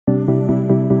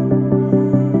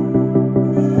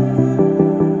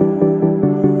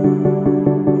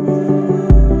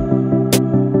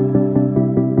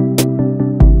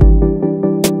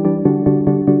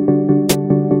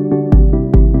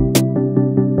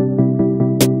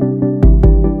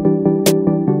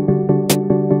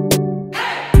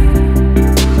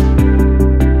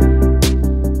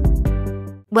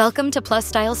Welcome to Plus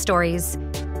Style Stories.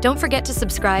 Don't forget to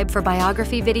subscribe for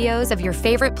biography videos of your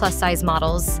favorite plus-size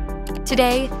models.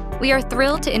 Today, we are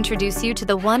thrilled to introduce you to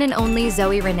the one and only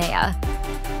Zoë Renea.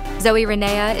 Zoë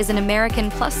Renea is an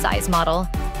American plus-size model,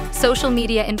 social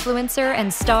media influencer,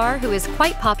 and star who is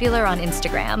quite popular on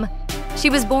Instagram.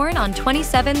 She was born on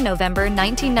 27 November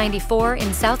 1994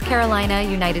 in South Carolina,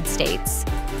 United States.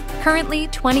 Currently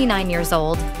 29 years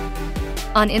old.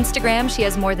 On Instagram, she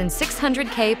has more than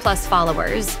 600K plus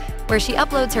followers, where she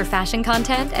uploads her fashion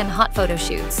content and hot photo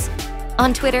shoots.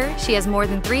 On Twitter, she has more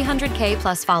than 300K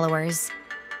plus followers.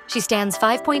 She stands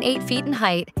 5.8 feet in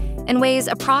height and weighs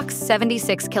approx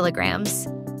 76 kilograms.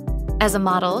 As a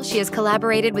model, she has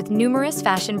collaborated with numerous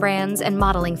fashion brands and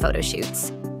modeling photo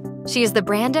shoots. She is the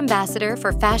brand ambassador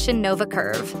for Fashion Nova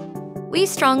Curve. We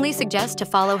strongly suggest to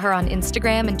follow her on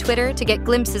Instagram and Twitter to get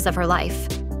glimpses of her life.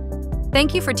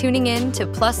 Thank you for tuning in to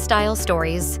Plus Style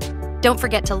Stories. Don't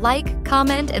forget to like,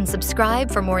 comment, and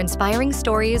subscribe for more inspiring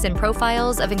stories and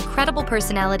profiles of incredible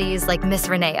personalities like Miss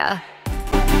Renea.